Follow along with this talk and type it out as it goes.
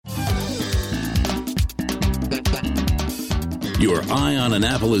Your Eye on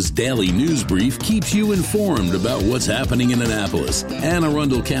Annapolis daily news brief keeps you informed about what's happening in Annapolis, Anne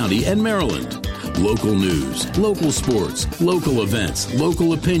Arundel County, and Maryland. Local news, local sports, local events,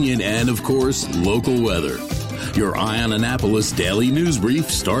 local opinion, and, of course, local weather. Your Eye on Annapolis daily news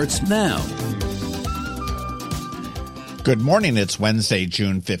brief starts now. Good morning. It's Wednesday,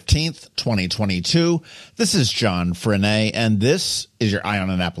 June 15th, 2022. This is John Frenaye, and this is your Eye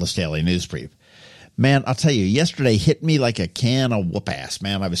on Annapolis daily news brief. Man, I'll tell you, yesterday hit me like a can of whoop-ass,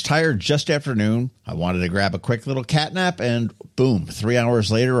 man. I was tired just after noon. I wanted to grab a quick little cat nap, and boom, 3 hours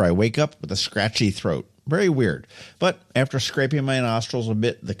later, I wake up with a scratchy throat. Very weird. But after scraping my nostrils a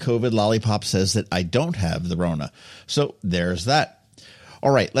bit, the COVID lollipop says that I don't have the Rona. So there's that.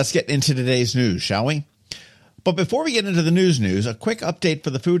 All right, let's get into today's news, shall we? But before we get into the news, a quick update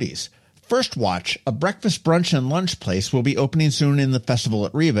for the foodies. First Watch, a breakfast, brunch, and lunch place, will be opening soon in the festival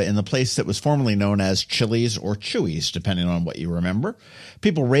at Riva in the place that was formerly known as Chili's or Chewy's, depending on what you remember.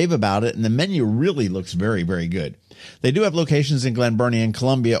 People rave about it, and the menu really looks very, very good. They do have locations in Glen Burnie and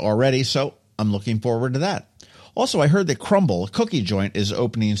Columbia already, so I'm looking forward to that. Also, I heard that Crumble, a cookie joint, is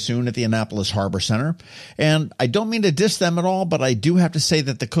opening soon at the Annapolis Harbor Center. And I don't mean to diss them at all, but I do have to say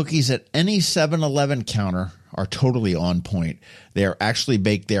that the cookies at any 7-Eleven counter are totally on point. They are actually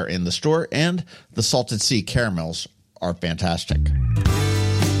baked there in the store, and the salted sea caramels are fantastic.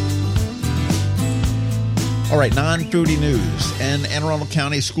 All right, non-foodie news. An Anne Arundel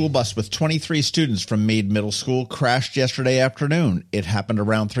County school bus with 23 students from Meade Middle School crashed yesterday afternoon. It happened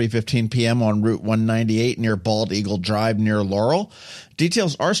around 3:15 p.m. on Route 198 near Bald Eagle Drive near Laurel.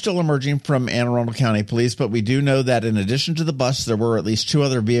 Details are still emerging from Anne Arundel County Police, but we do know that in addition to the bus, there were at least 2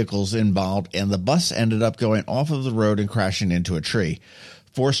 other vehicles involved, and the bus ended up going off of the road and crashing into a tree.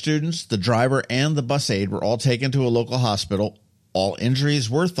 4 students, the driver, and the bus aide were all taken to a local hospital. All injuries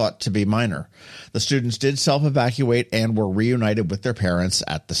were thought to be minor. The students did self-evacuate and were reunited with their parents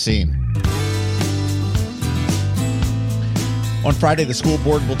at the scene. On Friday, the school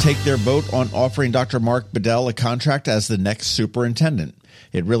board will take their vote on offering Dr. Mark Bedell a contract as the next superintendent.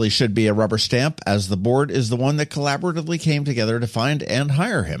 It really should be a rubber stamp, as the board is the one that collaboratively came together to find and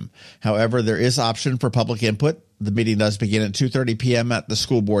hire him. However, there is option for public input. The meeting does begin at 2:30 p.m. at the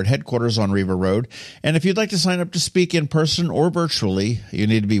school board headquarters on Riva Road. And if you'd like to sign up to speak in person or virtually, you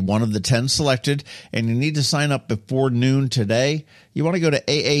need to be one of the 10 selected, and you need to sign up before noon today. You want to go to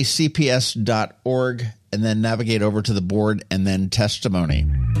aacps.org and then navigate over to the board and then testimony.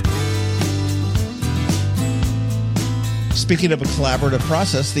 Speaking of a collaborative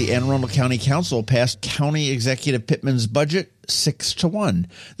process, the Anne Arundel County Council passed County Executive Pittman's budget 6-1.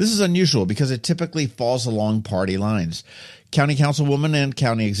 This is unusual because it typically falls along party lines. County Councilwoman and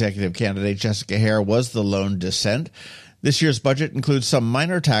County Executive candidate Jessica Hare was the lone dissent. This year's budget includes some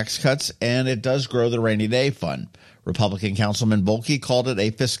minor tax cuts, and it does grow the rainy day fund. Republican Councilman Volke called it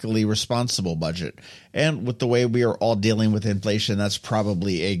a fiscally responsible budget. And with the way we are all dealing with inflation, that's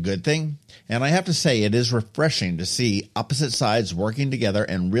probably a good thing. And I have to say, it is refreshing to see opposite sides working together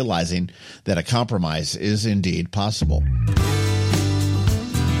and realizing that a compromise is indeed possible.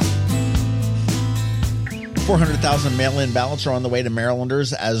 400,000 mail-in ballots are on the way to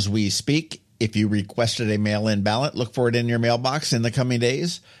Marylanders as we speak. If you requested a mail-in ballot, look for it in your mailbox in the coming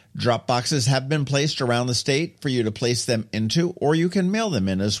days. Drop boxes have been placed around the state for you to place them into, or you can mail them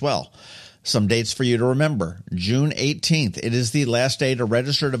in as well. Some dates for you to remember. June 18th, it is the last day to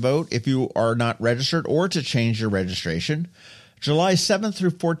register to vote if you are not registered, or to change your registration. July 7th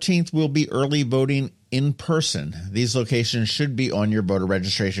through 14th will be early voting in person. These locations should be on your voter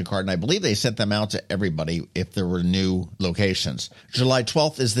registration card, and I believe they sent them out to everybody if there were new locations. July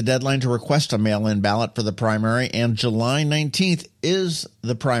 12th is the deadline to request a mail-in ballot for the primary, and July 19th is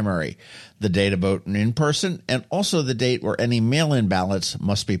the primary, the day to vote in person, and also the date where any mail-in ballots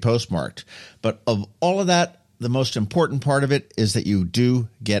must be postmarked. But of all of that, the most important part of it is that you do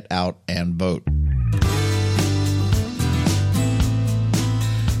get out and vote.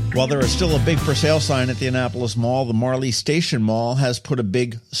 While there is still a big for sale sign at the Annapolis Mall, the Marley Station Mall has put a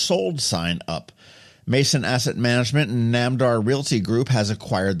big sold sign up. Mason Asset Management and Namdar Realty Group has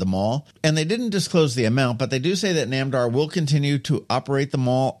acquired the mall, and they didn't disclose the amount, but they do say that Namdar will continue to operate the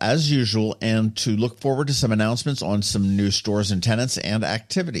mall as usual and to look forward to some announcements on some new stores and tenants and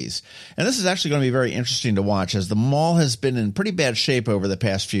activities. And this is actually going to be very interesting to watch, as the mall has been in pretty bad shape over the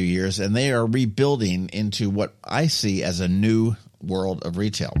past few years, and they are rebuilding into what I see as a new world of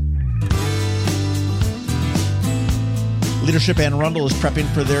retail. Leadership Anne Arundel is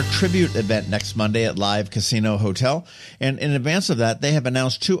prepping for their tribute event next Monday at Live Casino Hotel, and in advance of that, they have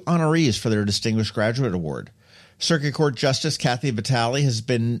announced 2 honorees for their Distinguished Graduate Award. Circuit Court Justice Kathy Vitale has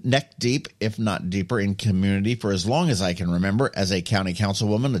been neck deep, if not deeper, in community for as long as I can remember as a county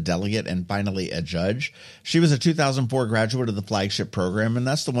councilwoman, a delegate, and finally a judge. She was a 2004 graduate of the flagship program, and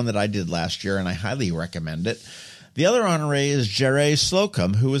that's the one that I did last year, and I highly recommend it. The other honoree is Jerry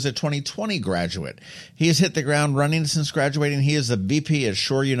Slocum, who is a 2020 graduate. He has hit the ground running since graduating. He is the VP at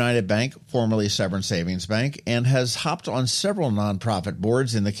Shore United Bank, formerly Severn Savings Bank, and has hopped on several nonprofit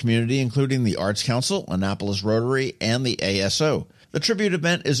boards in the community, including the Arts Council, Annapolis Rotary, and the ASO. The tribute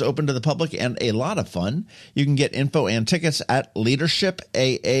event is open to the public and a lot of fun. You can get info and tickets at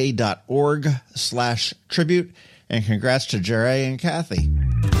leadershipaa.org/tribute. And congrats to Jerry and Kathy.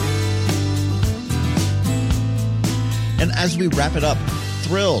 And as we wrap it up,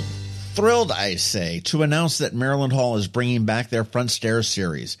 thrilled, I say, to announce that Maryland Hall is bringing back their Front Stairs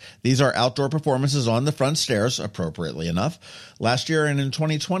series. These are outdoor performances on the front stairs, appropriately enough. Last year and in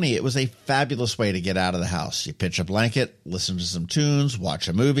 2020, it was a fabulous way to get out of the house. You pitch a blanket, listen to some tunes, watch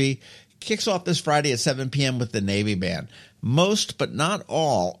a movie. Kicks off this Friday at 7 p.m. with the Navy Band. Most, but not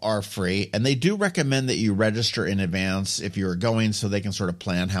all, are free, and they do recommend that you register in advance if you're going so they can sort of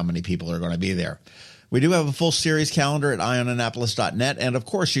plan how many people are going to be there. We do have a full series calendar at eyeonannapolis.net, and of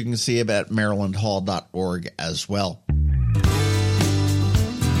course you can see it at marylandhall.org as well.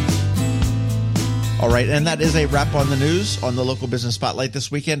 All right, and that is a wrap on the news. On the local business spotlight this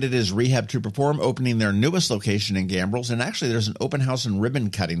weekend, it is Rehab to Perform opening their newest location in Gambrills, and actually there's an open house and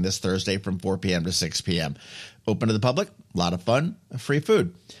ribbon cutting this Thursday from 4 p.m. to 6 p.m. Open to the public, a lot of fun, free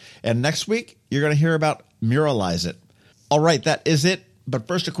food. And next week, you're going to hear about Muralize It. All right, that is it. But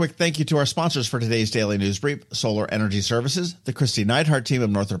first, a quick thank you to our sponsors for today's Daily News Brief: Solar Energy Services, the Christy Neidhart team of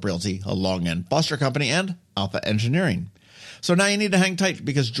Northrop Realty, a Long and Foster Company, and Alpha Engineering. So now you need to hang tight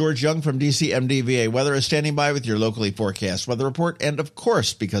because George Young from DCMDVA Weather is standing by with your locally forecast weather report. And of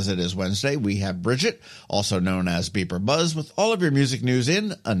course, because it is Wednesday, we have Bridget, also known as Beeper Buzz, with all of your music news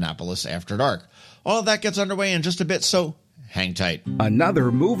in Annapolis After Dark. All of that gets underway in just a bit, so hang tight.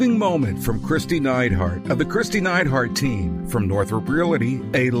 Another moving moment from Christy Neidhart of the Christy Neidhart team from Northrop Realty,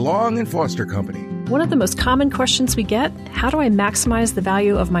 a Long and Foster Company. One of the most common questions we get: how do I maximize the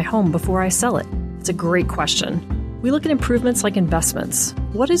value of my home before I sell it? It's a great question. We look at improvements like investments.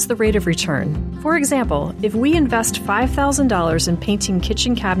 What is the rate of return? For example, if we invest $5,000 in painting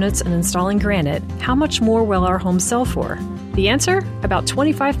kitchen cabinets and installing granite, how much more will our home sell for? The answer? About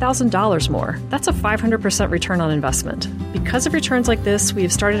 $25,000 more. That's a 500% return on investment. Because of returns like this, we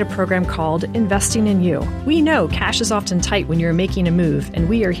have started a program called Investing in You. We know cash is often tight when you're making a move, and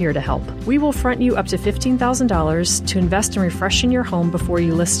we are here to help. We will front you up to $15,000 to invest in refreshing your home before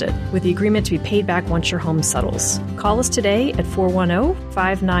you list it, with the agreement to be paid back once your home settles. Call us today at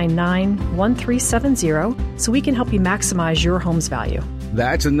 410-599-1370 so we can help you maximize your home's value.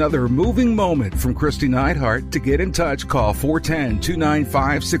 That's another moving moment from Christy Neidhart. To get in touch, call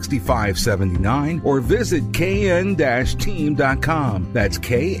 410-295-6579 or visit kn-team.com. That's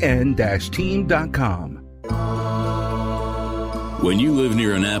kn-team.com. When you live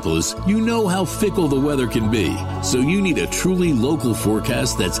near Annapolis, you know how fickle the weather can be. So you need a truly local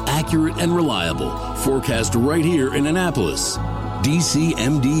forecast that's accurate and reliable. Forecast right here in Annapolis.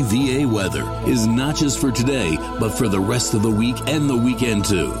 DCMDVA Weather is not just for today, but for the rest of the week and the weekend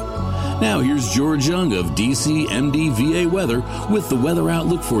too. Now here's George Young of DCMDVA Weather with the weather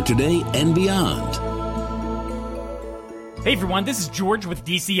outlook for today and beyond. Hey everyone, this is George with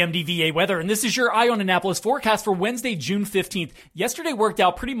DCMDVA Weather, and this is your Eye on Annapolis forecast for Wednesday, June 15th. Yesterday worked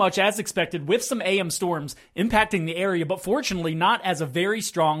out pretty much as expected with some AM storms impacting the area, but fortunately not as a very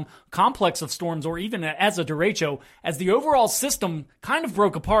strong complex of storms or even as a derecho, as the overall system kind of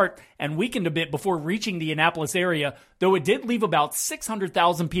broke apart and weakened a bit before reaching the Annapolis area, though it did leave about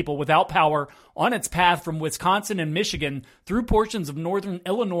 600,000 people without power on its path from Wisconsin and Michigan through portions of northern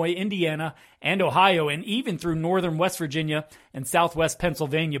Illinois, Indiana, and Ohio, and even through northern West Virginia and southwest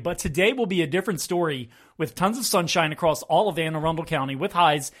Pennsylvania. But today will be a different story, with tons of sunshine across all of Anne Arundel County, with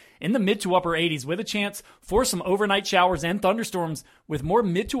highs in the mid to upper 80s, with a chance for some overnight showers and thunderstorms, with more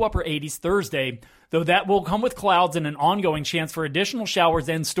mid to upper 80s Thursday, though that will come with clouds and an ongoing chance for additional showers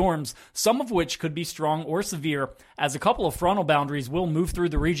and storms, some of which could be strong or severe, as a couple of frontal boundaries will move through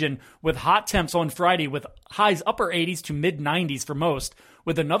the region, with hot temps on Friday with highs upper 80s to mid 90s for most,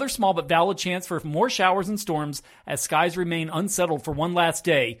 with another small but valid chance for more showers and storms as skies remain unsettled for one last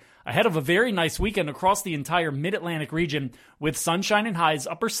day, ahead of a very nice weekend across the entire mid-Atlantic region, with sunshine and highs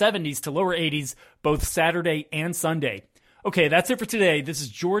upper 70s to lower 80s both Saturday and Sunday. Okay, that's it for today. This is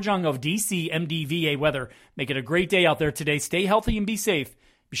George Young of DCMDVA Weather. Make it a great day out there today. Stay healthy and be safe.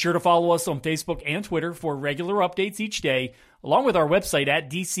 Be sure to follow us on Facebook and Twitter for regular updates each day along with our website at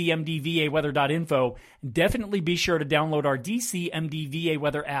dcmdvaweather.info. Definitely be sure to download our DCMDVA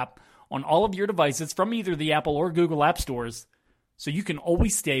Weather app on all of your devices from either the Apple or Google App Stores, so you can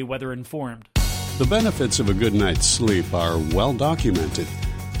always stay weather informed. The benefits of a good night's sleep are well documented.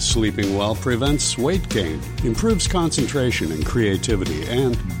 Sleeping well prevents weight gain, improves concentration and creativity,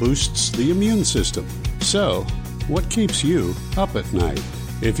 and boosts the immune system. So, what keeps you up at night?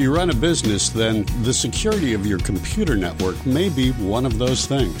 If you run a business, then the security of your computer network may be one of those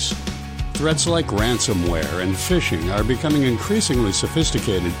things. Threats like ransomware and phishing are becoming increasingly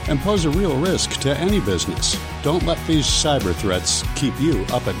sophisticated and pose a real risk to any business. Don't let these cyber threats keep you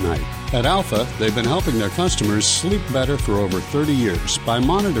up at night. At Alpha, they've been helping their customers sleep better for over 30 years by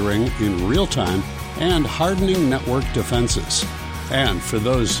monitoring in real time and hardening network defenses. And for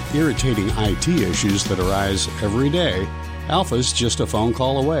those irritating IT issues that arise every day, Alpha's just a phone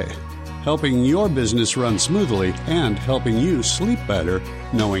call away, helping your business run smoothly and helping you sleep better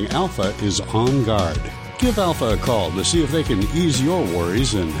knowing Alpha is on guard. Give Alpha a call to see if they can ease your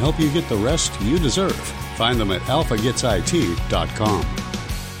worries and help you get the rest you deserve. Find them at alphagetsit.com.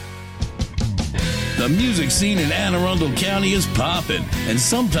 The music scene in Anne Arundel County is popping, and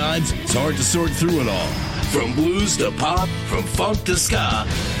sometimes it's hard to sort through it all. From blues to pop, from funk to ska,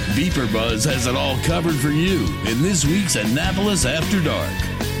 Beeper Buzz has it all covered for you in this week's Annapolis After Dark.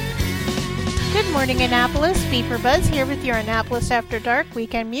 Good morning, Annapolis. Beeper Buzz here with your Annapolis After Dark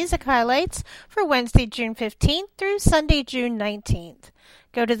weekend music highlights for Wednesday, June 15th through Sunday, June 19th.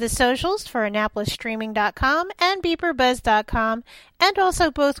 Go to the socials for AnnapolisStreaming.com and BeeperBuzz.com, and also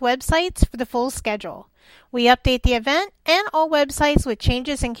both websites for the full schedule. We update the event and all websites with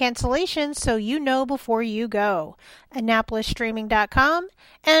changes and cancellations so you know before you go. AnnapolisStreaming.com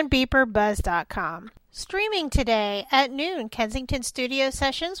and BeeperBuzz.com. Streaming today at noon, Kensington Studio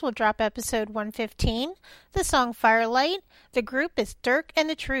Sessions will drop episode 115. The song Firelight. The group is Dirk and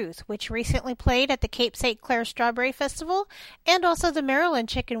the Truth, which recently played at the Cape St. Clair Strawberry Festival and also the Maryland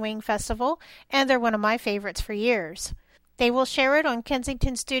Chicken Wing Festival, and they're one of my favorites for years. They will share it on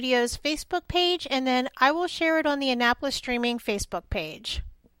Kensington Studios' Facebook page, and then I will share it on the Annapolis Streaming Facebook page.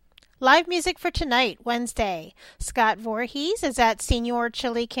 Live music for tonight, Wednesday. Scott Voorhees is at Senior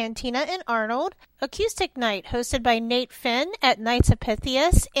Chili Cantina in Arnold. Acoustic Night hosted by Nate Finn at Knights of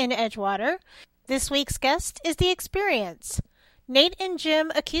Pythias in Edgewater. This week's guest is The Experience. Nate and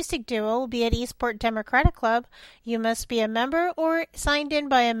Jim Acoustic Duo will be at Eastport Democratic Club. You must be a member or signed in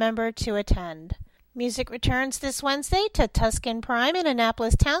by a member to attend. Music returns this Wednesday to Tuscan Prime in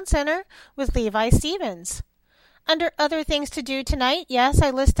Annapolis Town Center with Levi Stevens. Under other things to do tonight, yes, I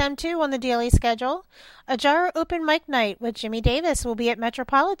list them too on the daily schedule. A Jar Open Mic Night with Jimmy Davis will be at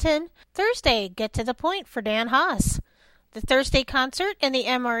Metropolitan. Thursday, Get to the Point for Dan Haas. The Thursday concert in the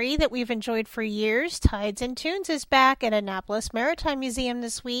MRE that we've enjoyed for years, Tides and Tunes, is back at Annapolis Maritime Museum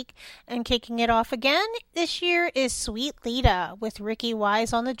this week. And kicking it off again this year is Sweet Lita with Ricky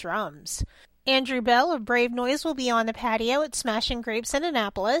Wise on the drums. Andrew Bell of Brave Noise will be on the patio at Smashing Grapes in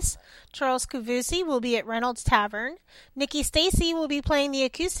Annapolis. Charles Cavusi will be at Reynolds Tavern. Nikki Stacy will be playing the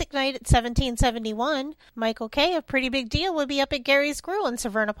acoustic night at 1771. Michael Kay of Pretty Big Deal will be up at Gary's Grill in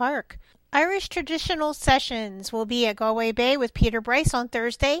Severna Park. Irish Traditional Sessions will be at Galway Bay with Peter Bryce on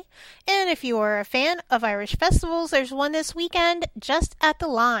Thursday. And if you are a fan of Irish festivals, there's one this weekend just at the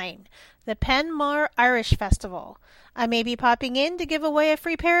line, the Penmar Irish Festival. I may be popping in to give away a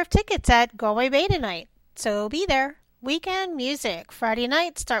free pair of tickets at Galway Bay tonight, so be there. Weekend music. Friday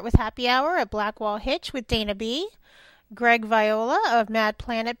night, start with Happy Hour at Blackwall Hitch with Dana B. Greg Viola of Mad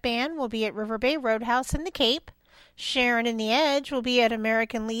Planet Band will be at River Bay Roadhouse in the Cape. Sharon and the Edge will be at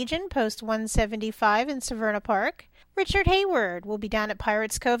American Legion, Post 175 in Severna Park. Richard Hayward will be down at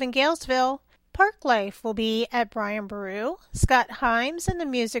Pirates Cove in Galesville. Park Life will be at Brian Baru. Scott Himes and the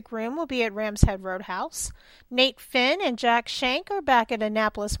Music Room will be at Rams Head Roadhouse. Nate Finn and Jack Shank are back at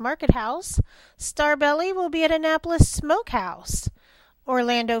Annapolis Market House. Starbelly will be at Annapolis Smokehouse.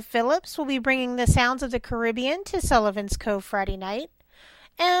 Orlando Phillips will be bringing the sounds of the Caribbean to Sullivan's Cove Friday night.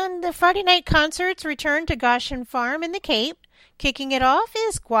 And the Friday night concerts return to Goshen Farm in the Cape. Kicking it off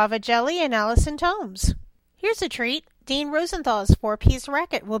is Guava Jelly and Allison Tomes. Here's a treat. Dean Rosenthal's Four-Piece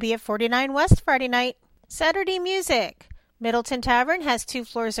Racket will be at 49 West Friday night. Saturday music. Middleton Tavern has 2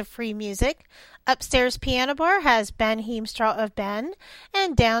 floors of free music. Upstairs Piano Bar has Ben Heemstra of Ben.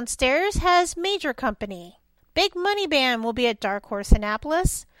 And downstairs has Major Company. Big Money Band will be at Dark Horse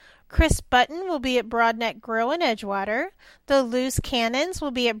Annapolis. Chris Button will be at Broadneck Grill in Edgewater. The Loose Cannons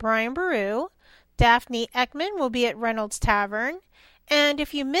will be at Brian Baru. Daphne Ekman will be at Reynolds Tavern. And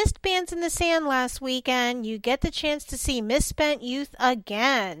if you missed Bands in the Sand last weekend, you get the chance to see Misspent Youth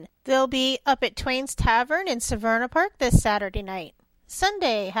again. They'll be up at Twain's Tavern in Severna Park this Saturday night.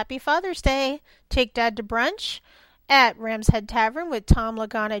 Sunday, happy Father's Day. Take Dad to brunch at Ram's Head Tavern with Tom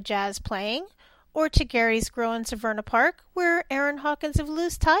Lagana Jazz playing, or to Gary's Grill in Severna Park, where Aaron Hawkins of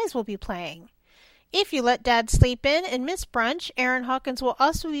Loose Ties will be playing. If you let Dad sleep in and miss brunch, Aaron Hawkins will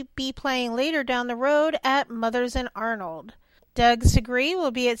also be playing later down the road at Mother's in Arnold. Doug Segree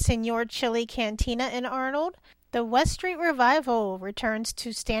will be at Senor Chili Cantina in Arnold. The West Street Revival returns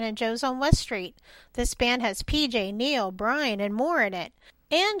to Stan and Joe's on West Street. This band has PJ, Neil, Brian, and more in it.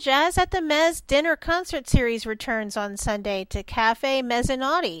 And Jazz at the Mez Dinner Concert Series returns on Sunday to Cafe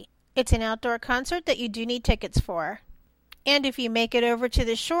Mezzanotte. It's an outdoor concert that you do need tickets for. And if you make it over to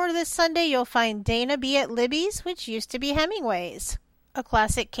the shore this Sunday, you'll find Dana B at Libby's, which used to be Hemingway's. A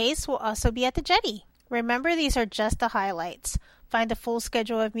Classic Case will also be at the Jetty. Remember, these are just the highlights. Find the full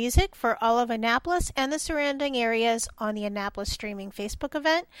schedule of music for all of Annapolis and the surrounding areas on the Annapolis Streaming Facebook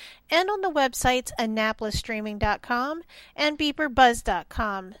event and on the websites AnnapolisStreaming.com and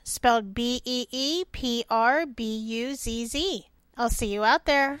BeeperBuzz.com, spelled BeePrbuzz. I'll see you out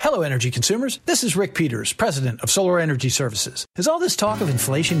there. Hello, energy consumers. This is Rick Peters, president of Solar Energy Services. Is all this talk of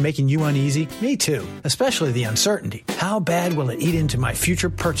inflation making you uneasy? Me too, especially the uncertainty. How bad will it eat into my future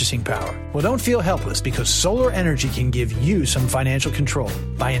purchasing power? Well, don't feel helpless, because solar energy can give you some financial control.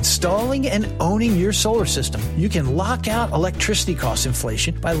 By installing and owning your solar system, you can lock out electricity cost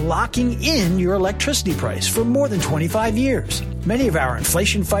inflation by locking in your electricity price for more than 25 years. Many of our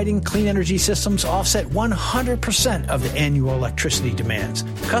inflation-fighting clean energy systems offset 100% of the annual electricity demands.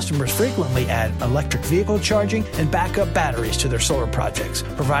 Customers frequently add electric vehicle charging and backup batteries to their solar projects,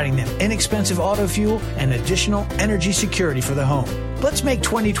 providing them inexpensive auto fuel and additional energy security for the home. Let's make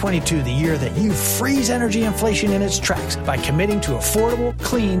 2022 the year that you freeze energy inflation in its tracks by committing to affordable,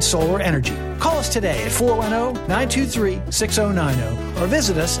 clean solar energy. Call us today at 410-923-6090 or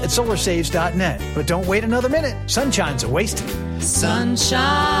visit us at solarsaves.net. But don't wait another minute. Sunshine's a wasted.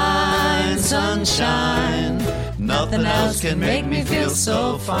 Sunshine, sunshine, nothing else can make me feel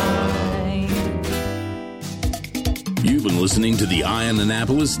so fine. You've been listening to the Eye on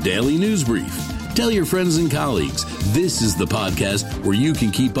Annapolis Daily News Brief. Tell your friends and colleagues, this is the podcast where you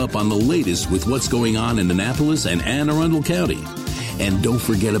can keep up on the latest with what's going on in Annapolis and Anne Arundel County. And don't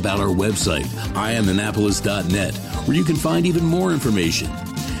forget about our website, eyeonannapolis.net, where you can find even more information.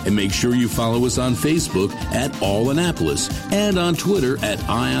 And make sure you follow us on Facebook at All Annapolis and on Twitter at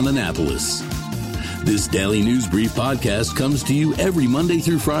Eye on Annapolis. This Daily News Brief podcast comes to you every Monday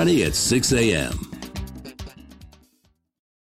through Friday at 6 a.m.